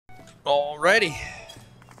Alrighty,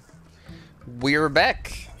 we're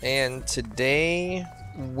back, and today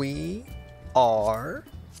we are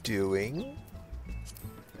doing...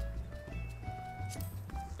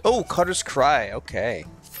 Oh, Cutter's Cry, okay.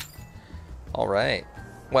 Alright,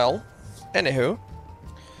 well, anywho,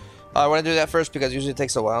 I want to do that first because it usually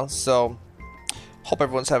takes a while, so hope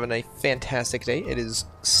everyone's having a fantastic day. It is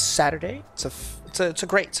Saturday, it's a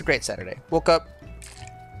great Saturday. Woke up,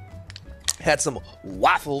 had some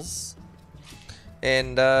waffles,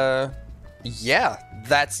 and yeah,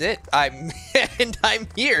 that's it. I'm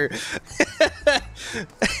here.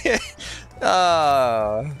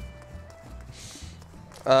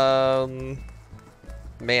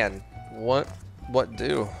 Man, what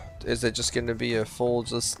do? Is it just gonna be a full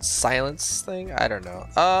just silence thing? I don't know.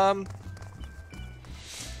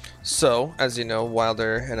 So as you know,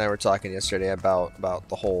 Wilder and I were talking yesterday about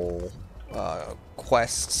the whole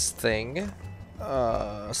quests thing,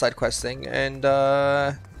 side quest thing, and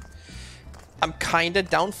I'm kinda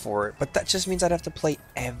down for it, but that just means I'd have to play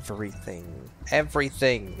everything.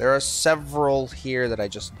 There are several here that I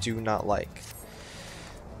just do not like,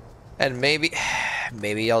 and maybe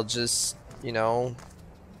I'll just, you know,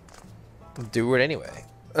 do it anyway.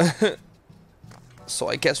 So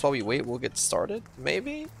I guess while we wait, we'll get started.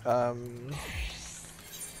 Maybe.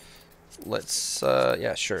 Let's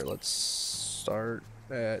yeah, sure. Let's start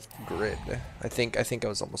at grid. I think I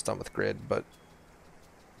was almost done with grid, but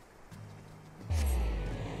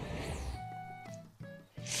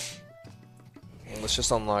let's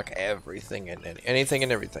just unlock everything and anything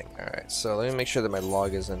and everything. All right. So let me make sure that my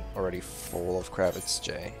log isn't already full of crap. It's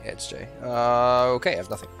J. Yeah, it's J. Okay. I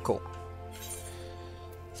have nothing. Cool.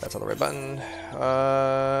 That's on the right button.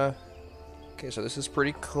 Okay. So this is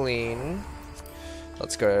pretty clean.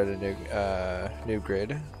 Let's go to new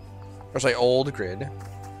grid. Or sorry, old grid.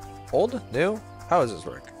 Old? New? How does this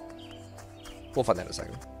work? We'll find that in a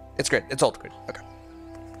second. It's grid. It's old grid. Okay.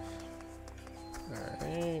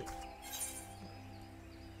 Alright.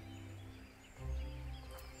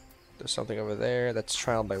 There's something over there. That's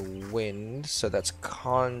Trial by Wind. So that's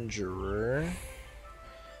Conjurer.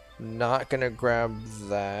 Not gonna grab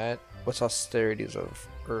that. What's Austerities of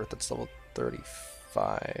Earth? That's level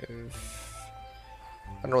 35.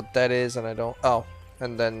 I don't know what that is, and I don't... Oh,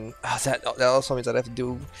 and then... that also means I'd have to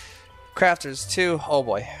do crafters, too. Oh,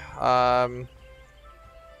 boy.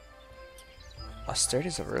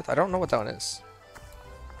 Austerities of Earth? I don't know what that one is.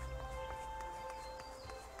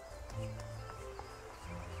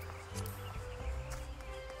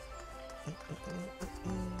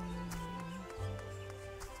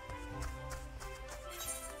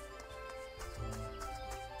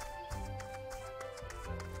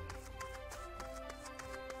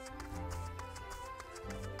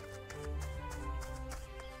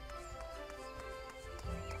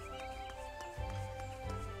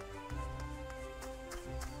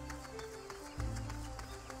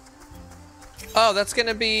 Oh, that's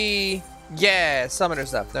gonna be... Yeah, summoner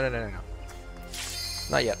stuff. No.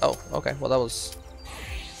 Not yet. Oh, okay. Well, that was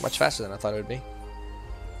much faster than I thought it would be.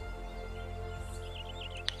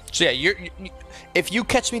 So yeah, if you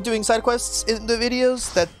catch me doing side quests in the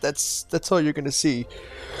videos, that's all you're gonna see.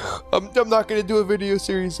 I'm not gonna do a video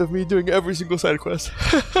series of me doing every single side quest.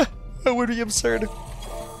 That would be absurd.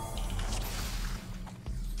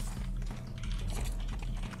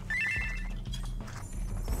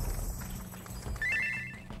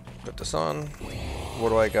 Put this on. What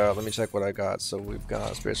do I got? Let me check what I got. So we've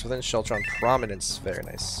got Spirits Within, Shelter on Prominence. Very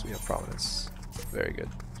nice. We have Prominence. Very good.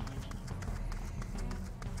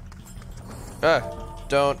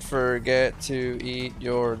 Don't forget to eat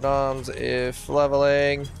your noms if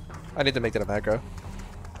leveling. I need to make that a macro.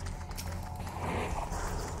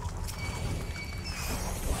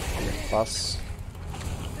 Plus.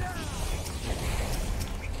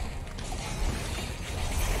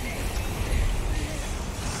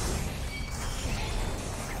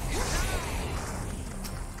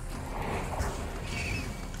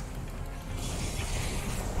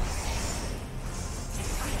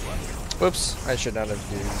 Whoops, I should not have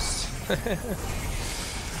used.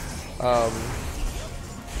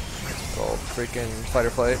 It's called freaking fight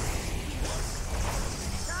or flight.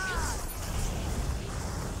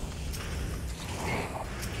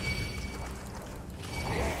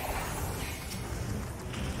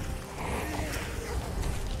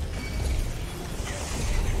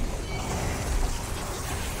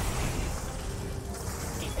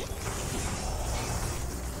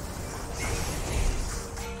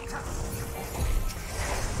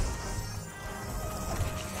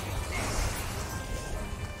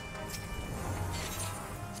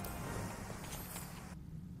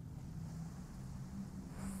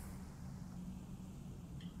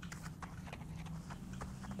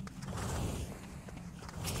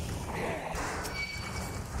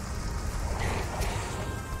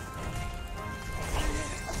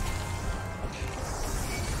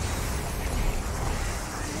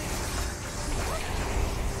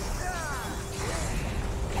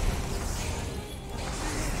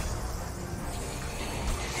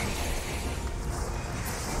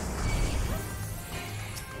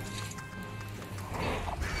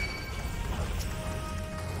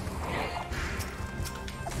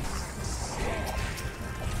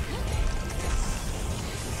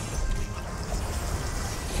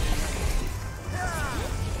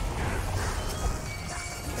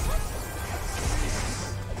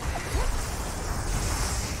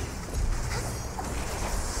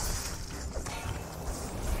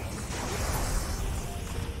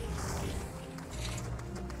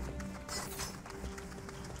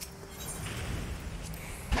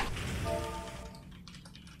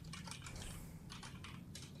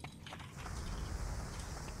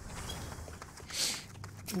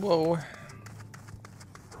 Whoa.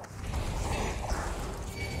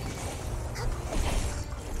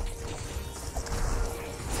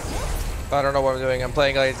 I don't know what I'm doing. I'm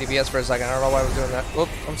playing like DPS for a second. I don't know why I was doing that. Whoop.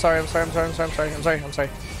 I'm sorry. I'm sorry. I'm sorry. I'm sorry. I'm sorry. I'm sorry. I'm sorry.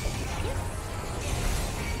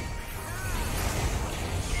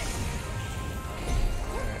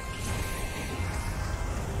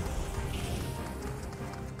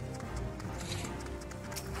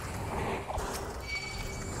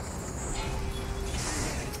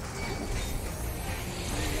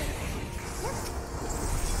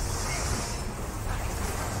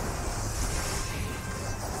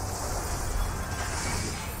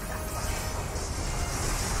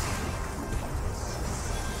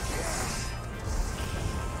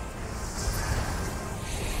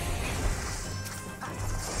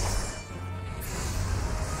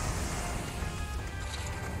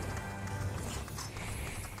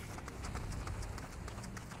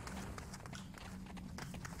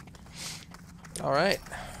 All right,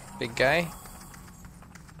 big guy.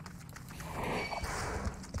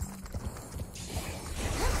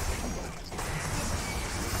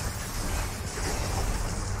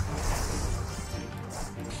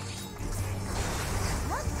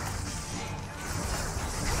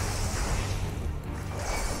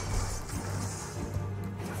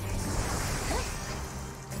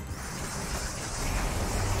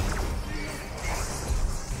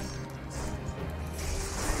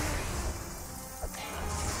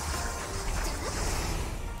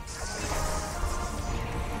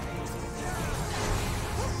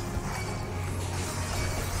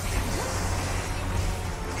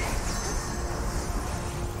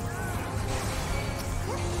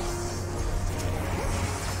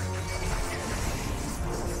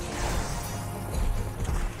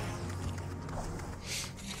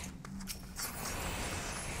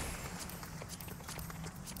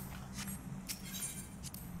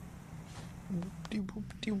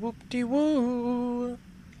 Whoop-de-whoop-de-woo.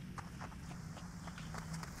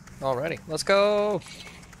 Alrighty, let's go.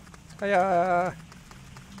 Hiya.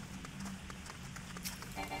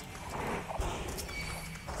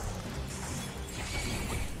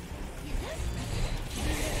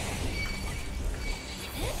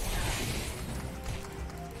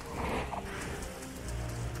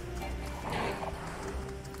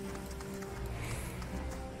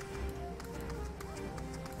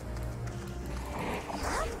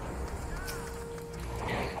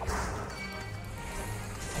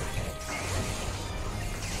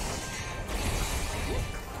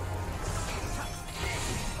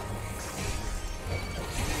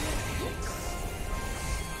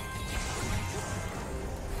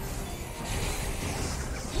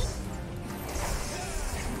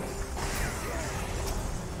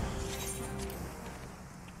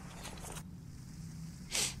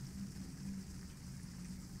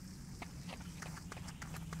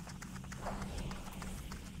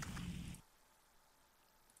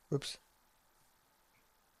 Oops.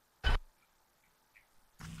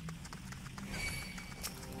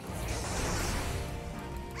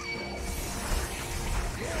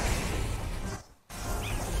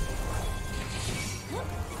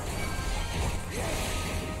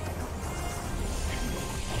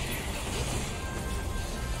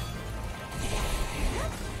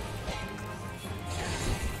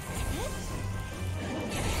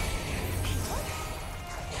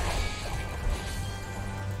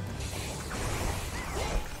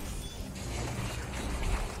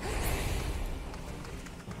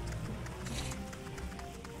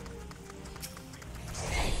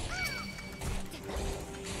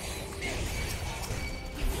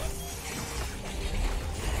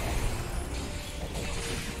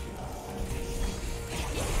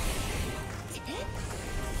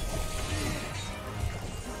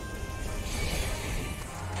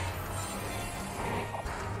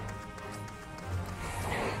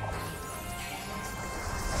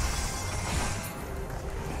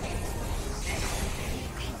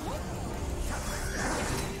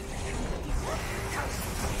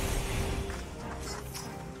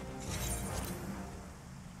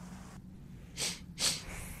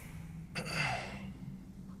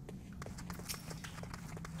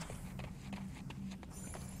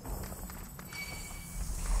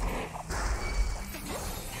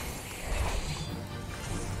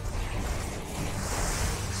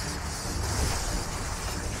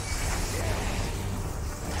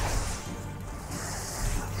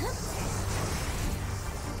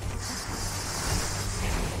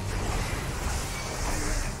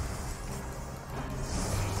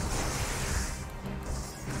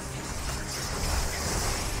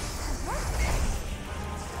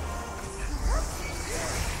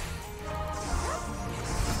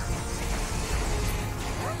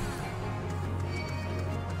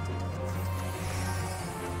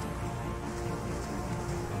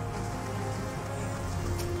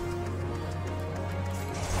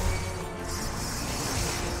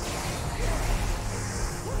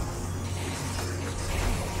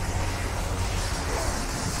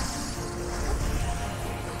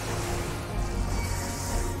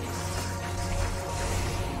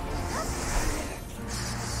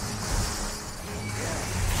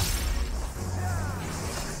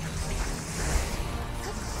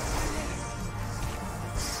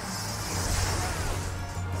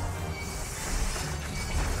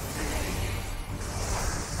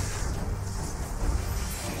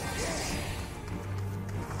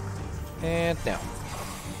 now.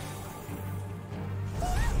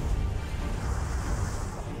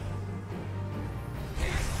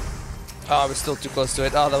 Oh, I was still too close to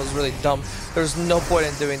it. Oh, that was really dumb. There's no point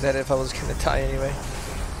in doing that if I was gonna die anyway.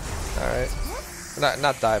 Alright.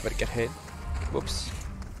 Not die, but get hit. Whoops.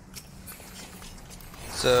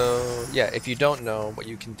 So, yeah, if you don't know, what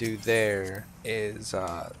you can do there is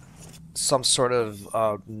some sort of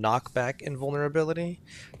knockback invulnerability.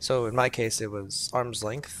 So in my case, it was arm's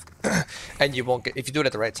length. And you won't get, if you do it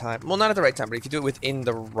at the right time, well, not at the right time, but if you do it within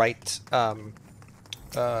the right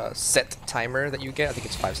set timer that you get, I think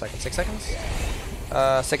it's 5 seconds, 6 seconds?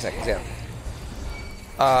 6 seconds,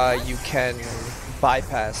 yeah. You can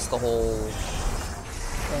bypass the whole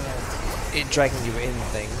it dragging you in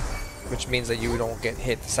thing, which means that you don't get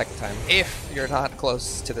hit the second time if you're not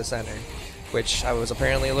close to the center, which I was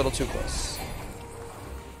apparently a little too close.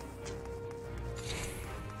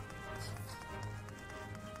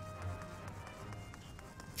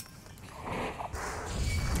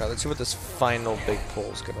 Now let's see what this final big pull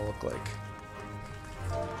is gonna look like.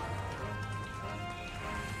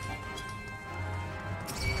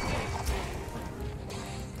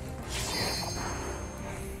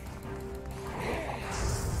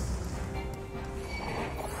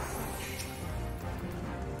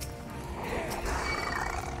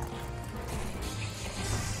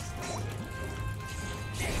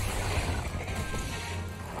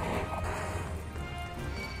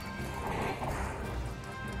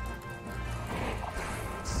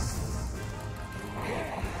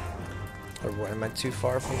 Or am I too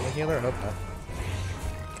far from the healer? I hope not.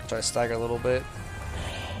 Try to stagger a little bit.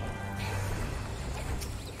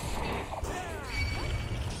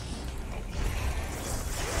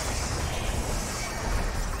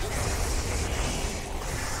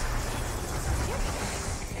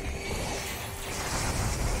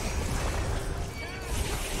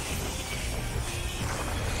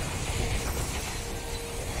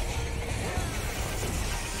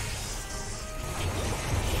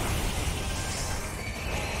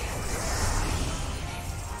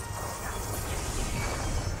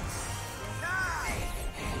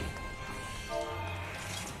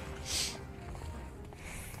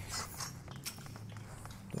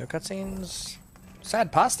 No cutscenes.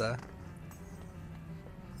 Sad pasta.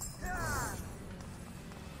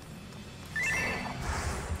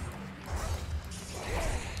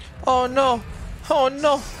 Oh no! Oh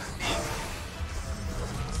no!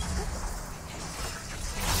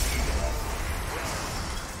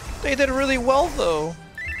 They did really well though.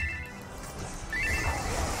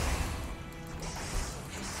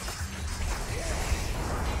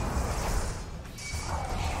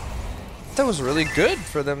 That was really good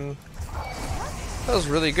for them. That was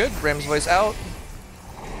really good. Ram's voice out.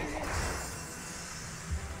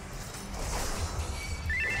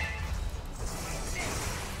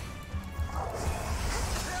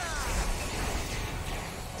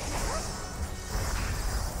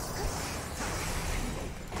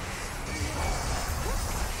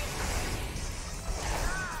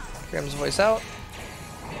 Ram's voice out.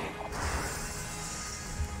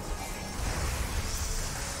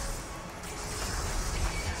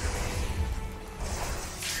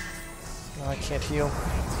 Oh, I can't heal.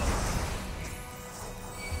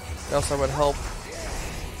 Else I would help.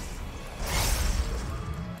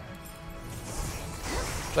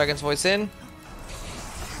 Dragon's voice in.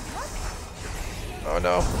 Oh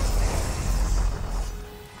no.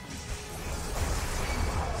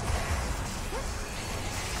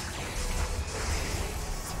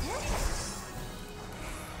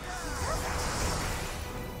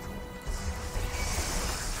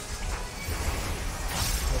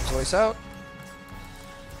 Voice out.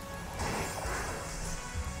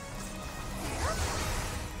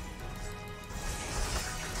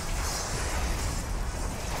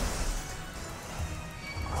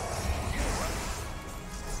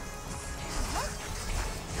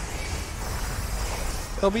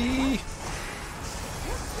 LB.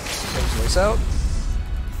 Voice out.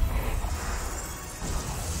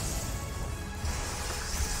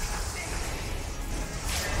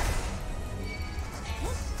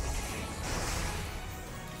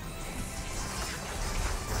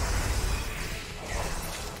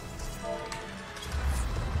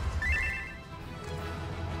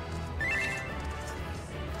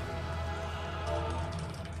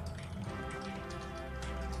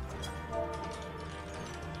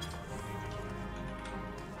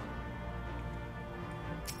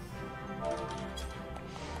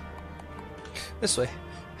 This way.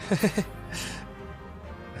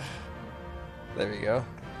 There we go.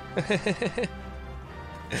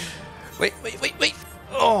 Wait.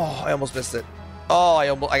 Oh, I almost missed it. Oh,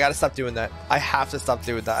 I gotta stop doing that. I have to stop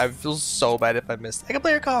doing that. I feel so bad if I missed. I can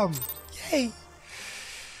play your com. Yay.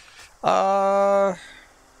 Alright.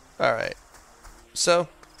 So,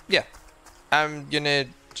 yeah. I'm gonna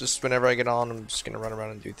just, whenever I get on, I'm just gonna run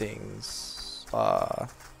around and do things. Whoa,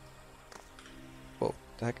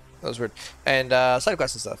 the heck? That was weird. And, side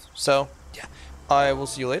quests and stuff. So, yeah. I will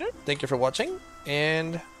see you later. Thank you for watching.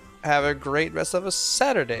 And have a great rest of a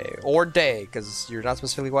Saturday. Or day, because you're not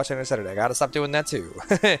specifically watching on a Saturday. I gotta stop doing that too.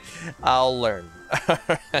 I'll learn.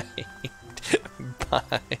 Alright.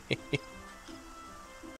 Bye.